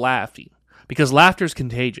fearful of laughing because laughter is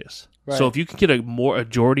contagious. Right. So if you can get a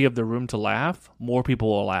majority of the room to laugh, more people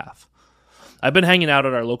will laugh. I've been hanging out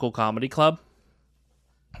at our local comedy club,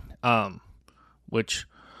 which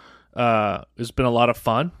has been a lot of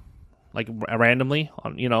fun. Like randomly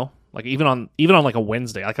on, like even on like a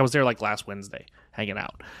Wednesday. Like I was there like last Wednesday hanging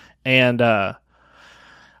out, and I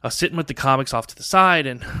was sitting with the comics off to the side,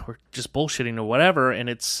 and we're just bullshitting or whatever. And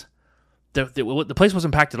it's the place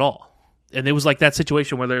wasn't packed at all, and it was like that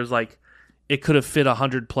situation where there's like it could have fit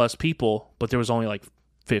 100+ people, but there was only like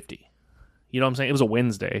 50. You know what I'm saying? It was a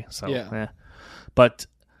Wednesday, so yeah. But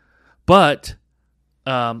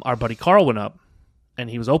our buddy Carl went up, and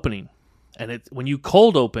he was opening, and when you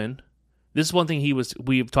cold open. This is one thing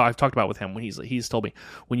I've talked about with him when he's told me.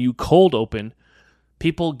 When you cold open,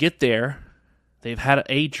 people get there, they've had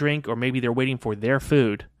a drink, or maybe they're waiting for their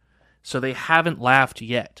food, so they haven't laughed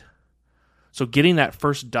yet. So getting that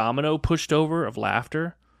first domino pushed over of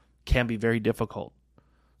laughter can be very difficult.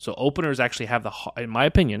 So openers actually have in my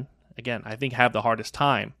opinion, again, I think have the hardest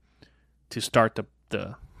time to start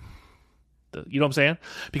the you know what I'm saying?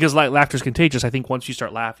 Because like laughter is contagious. I think once you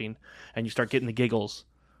start laughing and you start getting the giggles,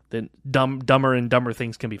 then dumber and dumber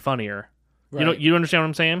things can be funnier. Right. You understand what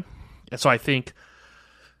I'm saying? And so I think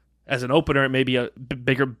as an opener, it may be a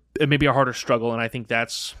harder struggle, and I think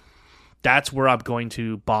that's where I'm going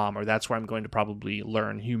to bomb, or that's where I'm going to probably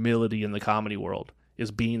learn humility in the comedy world,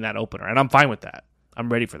 is being that opener, and I'm fine with that.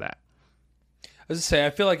 I'm ready for that. I was to say, I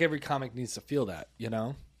feel like every comic needs to feel that,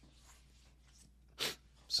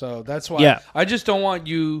 So that's why I just don't want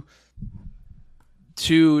you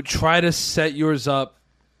to try to set yours up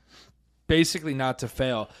basically not to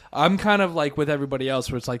fail. I'm kind of like with everybody else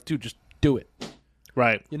where it's like, dude, just do it.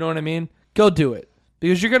 Right. You know what I mean? Go do it.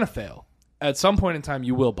 Because you're going to fail. At some point in time,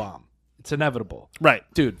 you will bomb. It's inevitable. Right.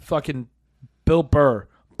 Dude, fucking Bill Burr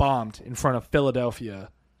bombed in front of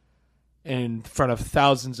Philadelphia in front of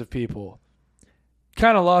thousands of people.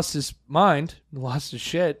 Kind of lost his mind, lost his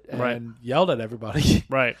shit, and yelled at everybody.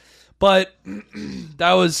 Right. But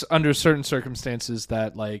that was under certain circumstances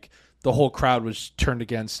that, like, the whole crowd was turned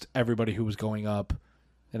against everybody who was going up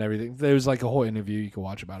and everything. There was like a whole interview you could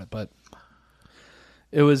watch about it, but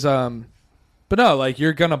it was but no, like,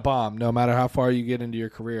 you're gonna bomb no matter how far you get into your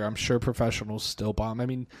career. I'm sure professionals still bomb. I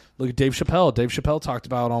mean, look at Dave Chappelle. Dave Chappelle talked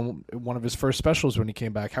about on one of his first specials when he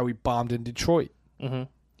came back how he bombed in Detroit. Mm-hmm.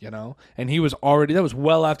 And he was that was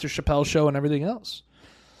well after Chappelle's show and everything else.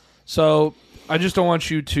 So I just don't want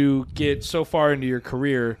you to get so far into your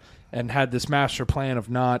career and had this master plan of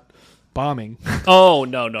not bombing. Oh,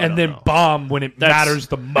 no. And then bomb when it matters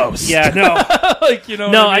the most. Yeah, no. Like, no,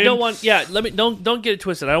 what I mean? I don't want, let me, don't get it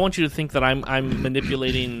twisted. I don't want you to think that I'm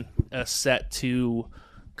manipulating a set to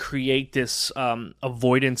create this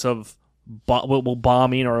avoidance of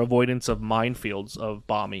bombing or avoidance of minefields of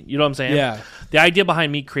bombing. You know what I'm saying? Yeah. The idea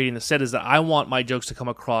behind me creating the set is that I want my jokes to come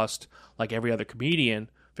across like every other comedian,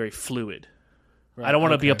 very fluid. Right. I don't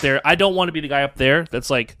want to be up there. I don't want to be the guy up there that's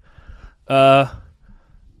like,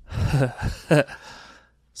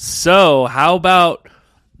 so how about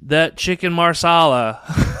that chicken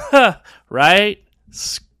marsala? Right?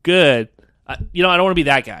 It's good. I don't want to be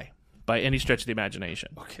that guy by any stretch of the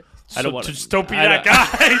imagination. Okay. I don't want to. Just don't be that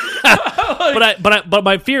guy. But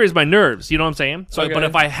my fear is my nerves. You know what I'm saying? So, okay. But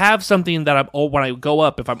if I have something that when I go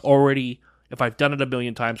up, if I've done it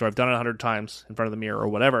 1,000,000 times or I've done it 100 times in front of the mirror or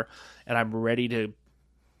whatever, and I'm ready to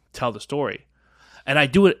tell the story, and I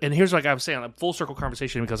do it. And here's like I was saying, a full circle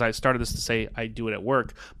conversation because I started this to say I do it at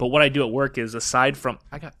work. But what I do at work is aside from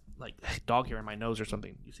I got like dog hair in my nose or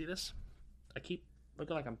something. You see this? I keep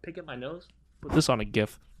looking like I'm picking my nose. Put this on a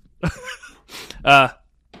GIF. But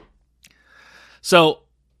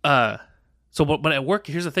at work,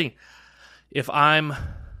 here's the thing. If I'm,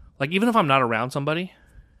 like, even if I'm not around somebody,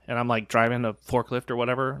 and I'm, like, driving a forklift or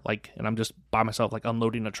whatever, like, and I'm just by myself, like,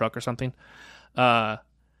 unloading a truck or something, I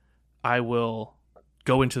will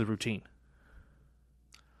go into the routine.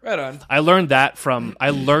 Right on. I learned that from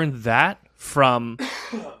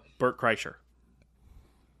Bert Kreischer.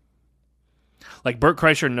 Like, Bert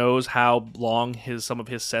Kreischer knows how long some of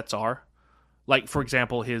his sets are. Like, for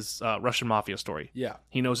example, his Russian Mafia story. Yeah.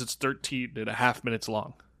 He knows it's 13.5 minutes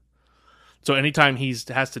long. So anytime he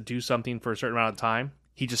has to do something for a certain amount of time,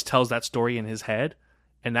 he just tells that story in his head,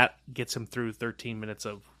 and that gets him through 13 minutes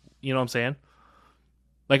of, you know what I'm saying?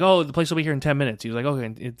 Like, oh, the place will be here in 10 minutes. He was like, okay,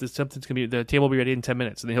 the table will be ready in 10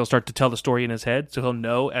 minutes. And then he'll start to tell the story in his head. So he'll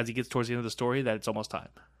know as he gets towards the end of the story that it's almost time.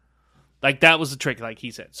 Like, that was the trick, like he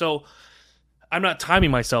said. So I'm not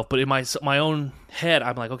timing myself, but in my own head,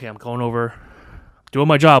 I'm like, okay, I'm going over, doing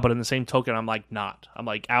my job. But in the same token, I'm like, not. I'm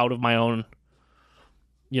like out of my own,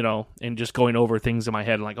 and just going over things in my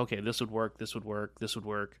head. And like, okay, this would work, this would work, this would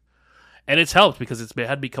work. And it's helped because it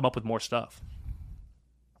had me come up with more stuff.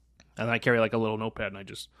 And I carry like a little notepad and I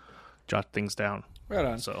just jot things down. Right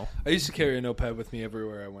on. So I used to carry a notepad with me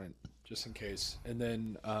everywhere I went, just in case. And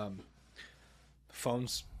then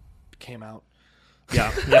phones came out. Yeah.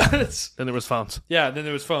 Then there was phones. Yeah, then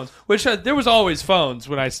there was phones. Which there was always phones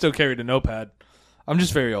when I still carried a notepad. I'm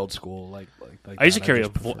just very old school. Like I used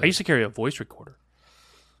to carry a voice recorder.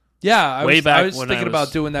 Yeah, I was when thinking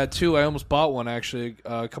about doing that too. I almost bought one actually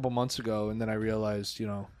a couple months ago, and then I realized,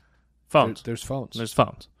 phones. There's phones. There's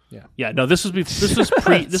phones. Yeah. Yeah. No, this was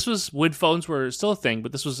this was wood phones were still a thing,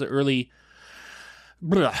 but this was the early.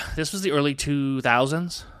 This was the early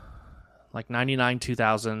 2000s, like 99,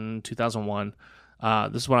 2000, 2001.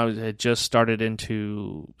 This is when I had just started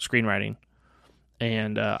into screenwriting,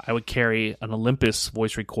 and I would carry an Olympus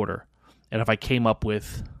voice recorder, and if I came up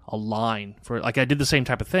with a line for, like, I did the same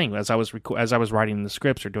type of thing as I was writing the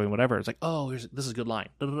scripts or doing whatever. It's like, oh, this is a good line,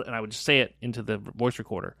 and I would just say it into the voice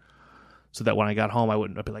recorder, so that when I got home,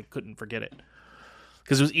 I'd be like, couldn't forget it,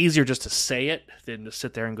 because it was easier just to say it than to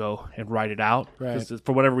sit there and go and write it out. Right. Because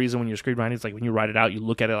for whatever reason, when you're screenwriting, it's like when you write it out, you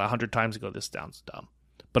look at it 100 times and go, this sounds dumb.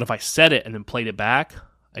 But if I said it and then played it back,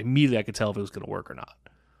 immediately I could tell if it was going to work or not.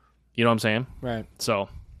 You know what I'm saying? Right. So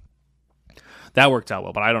that worked out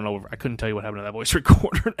well, but I don't know. I couldn't tell you what happened to that voice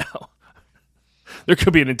recorder now. There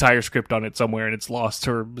could be an entire script on it somewhere and it's lost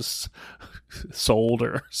or sold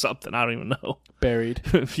or something. I don't even know. Buried.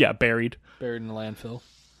 Yeah, buried. Buried in the landfill.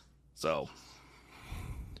 So.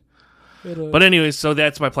 But anyways, so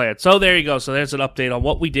that's my plan. So there you go. So there's an update on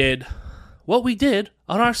what we did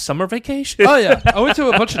on our summer vacation. Oh, yeah. I went to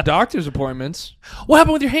a bunch of doctor's appointments. What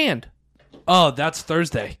happened with your hand? Oh, that's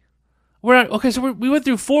Thursday. So we went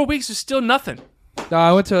through 4 weeks. There's still nothing. No,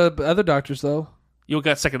 I went to other doctors, though. You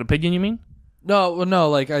got second opinion, you mean? No,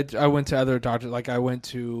 like I went to other doctors. Like I went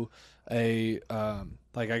to I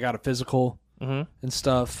got a physical and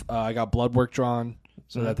stuff. I got blood work drawn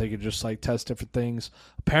so that they could just like test different things.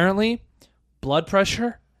 Apparently, blood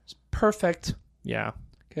pressure is perfect. Yeah.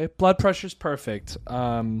 Okay, blood pressure's perfect.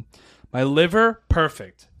 My liver,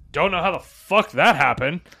 perfect. Don't know how the fuck that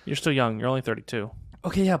happened. You're still young. You're only 32.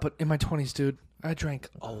 Okay, yeah, but in my 20s, dude, I drank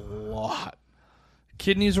a lot.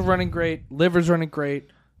 Kidneys are running great. Liver's running great.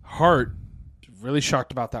 Heart, really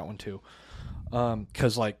shocked about that one too.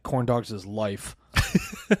 Because, like, corn dogs is life.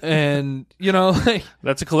 And, like...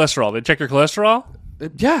 That's a cholesterol. They check your cholesterol?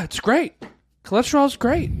 Yeah, it's great. Cholesterol's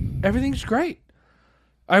great. Everything's great.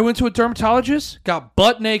 I went to a dermatologist, got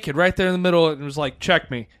butt naked right there in the middle, and was like, check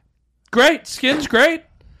me. Great. Skin's great.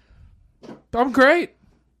 I'm great.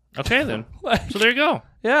 Okay, then. So there you go.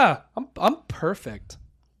 Yeah, I'm perfect.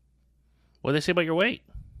 What do they say about your weight?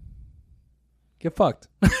 Get fucked.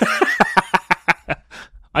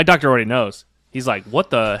 My doctor already knows. He's like, what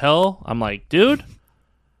the hell? I'm like, dude.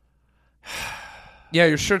 Yeah,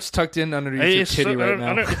 your shirt's tucked in underneath your titty right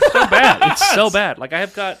now. It's so bad. It's so bad. Like, I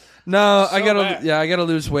have got... No, so I gotta. bad. Yeah, I gotta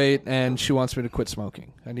lose weight, and she wants me to quit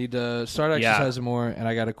smoking. I need to start exercising more, and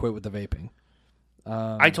I gotta quit with the vaping.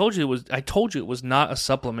 I told you it was not a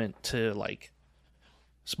supplement to like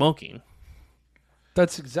smoking.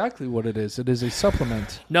 That's exactly what it is. It is a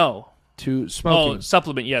supplement No. to smoking. Oh,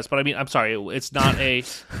 supplement, yes, but I mean, I'm sorry, it's not a.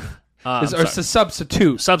 It's a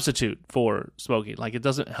substitute. Substitute for smoking. Like, it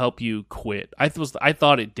doesn't help you quit. I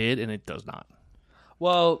thought it did, and it does not.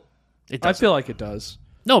 Well, It I doesn't. feel like it does.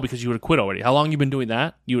 No, because you would have quit already. How long you been doing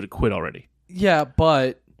that? You would have quit already. Yeah,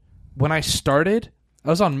 but when I started, I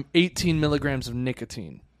was on 18 milligrams of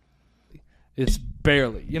nicotine. It's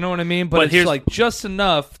barely, you know what I mean? But it's like just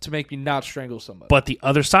enough to make me not strangle somebody. But the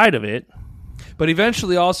other side of it. But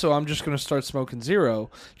eventually, also, I'm just going to start smoking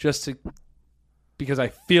zero, because I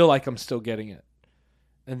feel like I'm still getting it.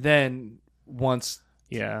 And then once,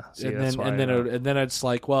 Yeah, and then it's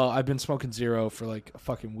like, well, I've been smoking zero for like a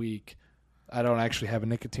fucking week. I don't actually have a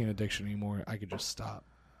nicotine addiction anymore. I could just stop.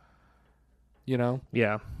 You know?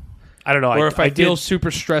 Yeah. I don't know. Or if I feel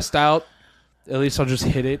super stressed out, at least I'll just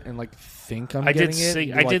hit it and like think I'm getting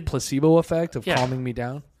it. I did placebo effect of calming me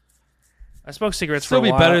down. I smoked cigarettes for a while.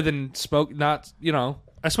 Still be better than smoke. Not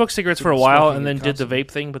I smoked cigarettes for a while and then did the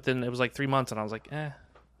vape thing, but then it was like 3 months and I was like,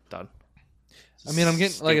 done. I mean, I'm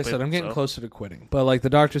getting closer to quitting. But like the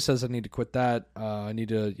doctor says, I need to quit that. I need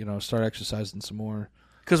to start exercising some more.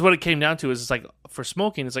 Because what it came down to is it's like for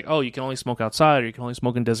smoking, it's like, oh, you can only smoke outside or you can only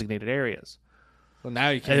smoke in designated areas. Well, now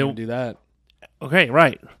you can't even do that. Okay,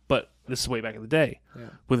 right. But this is way back in the day. Yeah.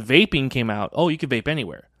 With vaping came out, oh, you could vape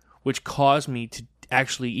anywhere, which caused me to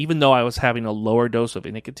actually, even though I was having a lower dose of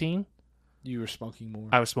nicotine, You were smoking more.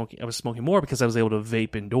 I was smoking more because I was able to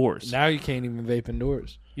vape indoors. Now you can't even vape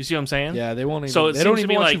indoors. You see what I'm saying? Yeah, they won't even. So it they don't seems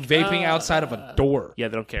to even me want like, you vaping outside of a door. Yeah,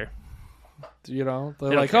 they don't care. You know, they're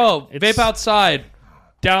They don't like, care. oh, It's- vape outside,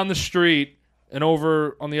 down the street, and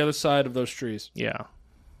over on the other side of those trees. Yeah.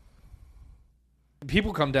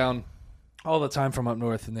 People come down all the time from up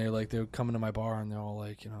north, and they're coming to my bar, and they're all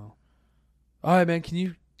like, all right, man, can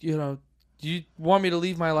you do you want me to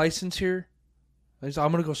leave my license here? I'm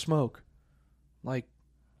gonna go smoke. Like,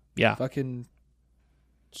 Yeah. fucking,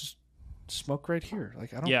 just smoke right here.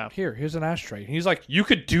 Like, I don't. Yeah. Here's an ashtray. And he's like, you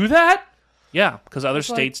could do that? Yeah, because other It's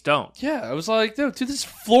like- states don't. Yeah, I was like, dude, this is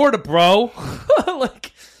Florida, bro.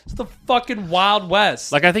 Like, it's the fucking Wild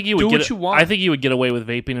West. Like I think you would Do get what you want. I think you would get away with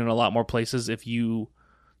vaping in a lot more places if you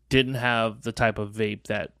didn't have the type of vape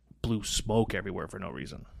that blew smoke everywhere for no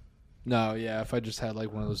reason. No, yeah, if I just had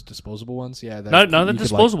like one of those disposable ones, yeah. Not the you could,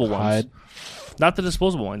 disposable like, ones. hide. Not the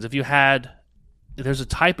disposable ones. If you had, it's a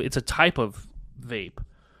type of vape.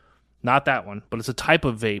 Not that one, but it's a type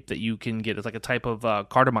of vape that you can get. It's like a type of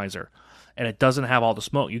cartomizer, and it doesn't have all the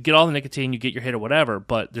smoke. You get all the nicotine, you get your hit or whatever,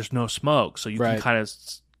 but there's no smoke, so you Right. can kind of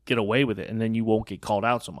get away with it, and then you won't get called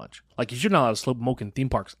out so much. Like, you're not allowed to smoke in theme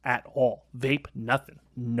parks at all. Vape, nothing.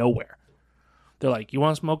 Nowhere. They're like, you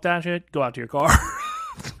want to smoke that shit? Go out to your car.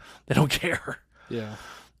 They don't care. Yeah.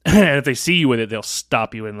 And if they see you with it, they'll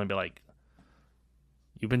stop you and they'll be like,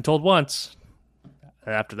 you've been told once.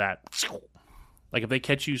 And after that, like if they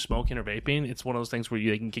catch you smoking or vaping, it's one of those things where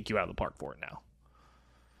they can kick you out of the park for it now.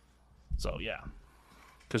 So, yeah.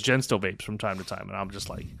 Because Jen still vapes from time to time. And I'm just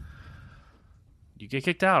like, you get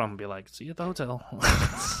kicked out, I'm going to be like, see you at the hotel.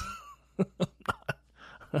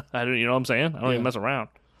 I don't, you know what I'm saying? I don't even mess around.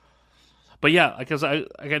 But yeah, because I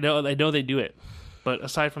know they do it. But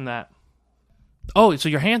aside from that, oh, so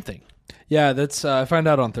your hand thing. Yeah, that's. I find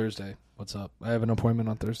out on Thursday. What's up? I have an appointment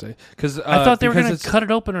on Thursday because I thought they were going to cut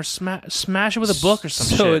it open or smash it with a book or some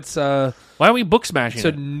shit. So it's why are we book smashing it's a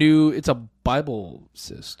it? It's a Bible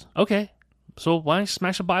cyst. Okay, so why don't you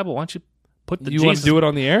smash a Bible? Why don't you put the You want Jesus? to do it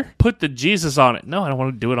on the air? Put the Jesus on it. No, I don't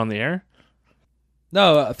want to do it on the air.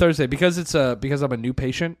 No, Thursday because it's because I'm a new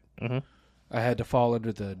patient. Mhm. I had to fall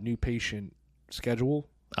under the new patient schedule,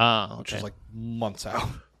 Ah, which okay. is like months out.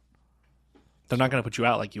 They're not going to put you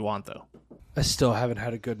out like you want, though. I still haven't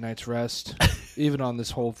had a good night's rest, even on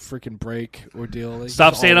this whole freaking break ordeal. Like,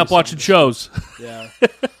 Stop there's staying up always watching something. shows. Yeah.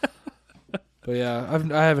 But yeah,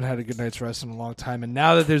 I haven't had a good night's rest in a long time, and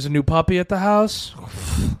now that there's a new puppy at the house,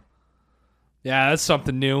 yeah, that's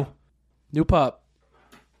something new. New pup.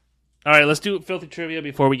 All right, let's do filthy trivia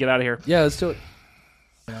before we get out of here. Yeah, let's do it.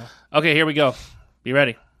 Okay, here we go. Be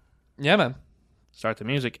ready. Yeah, man. Start the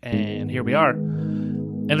music, and here we are.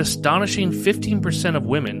 An astonishing 15% of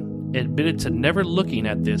women admitted to never looking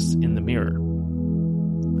at this in the mirror.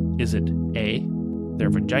 Is it A, their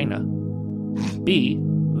vagina, B,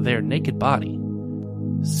 their naked body,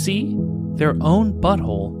 C, their own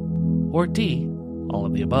butthole, or D, all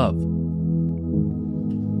of the above?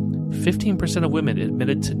 15% of women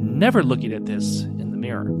admitted to never looking at this in the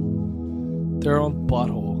mirror. Their own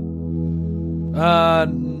butthole.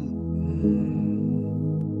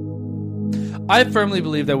 I firmly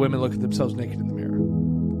believe that women look at themselves naked in the mirror.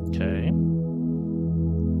 Okay.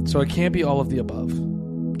 So it can't be all of the above.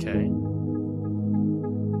 Okay.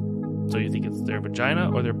 So you think it's their vagina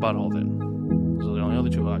or their butthole then? Those are the only other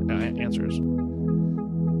two answers.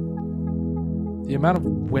 The amount of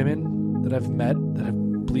women that I've met that have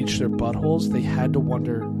bleached their buttholes, they had to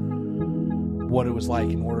wonder what it was like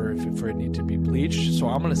in order for it need to be bleached. So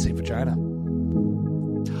I'm going to say vagina.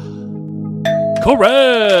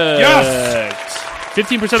 Correct! Yes!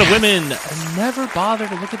 15% of women never bother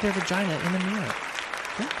to look at their vagina in the mirror.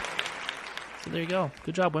 Yeah. So there you go.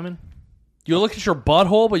 Good job, women. You look at your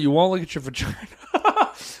butthole, but you won't look at your vagina.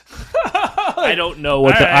 I don't know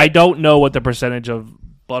what I don't know what the percentage of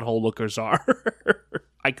butthole lookers are.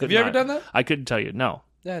 I could. Have you ever done that? I couldn't tell you. No,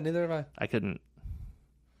 Yeah, neither have I. I couldn't.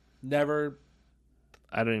 Never.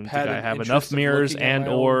 I don't even Had think I an have interest enough of mirrors looking at and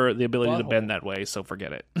my or the ability to butthole. bend that way. So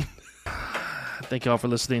forget it. Thank you all for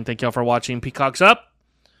listening. Thank you all for watching. Peacock's up.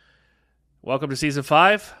 Welcome to season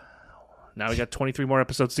 5. Now we got 23 more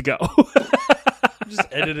episodes to go. Just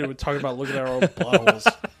edited with talking about looking at our own buttholes.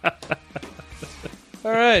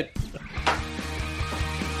 All right.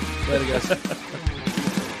 Later, guys.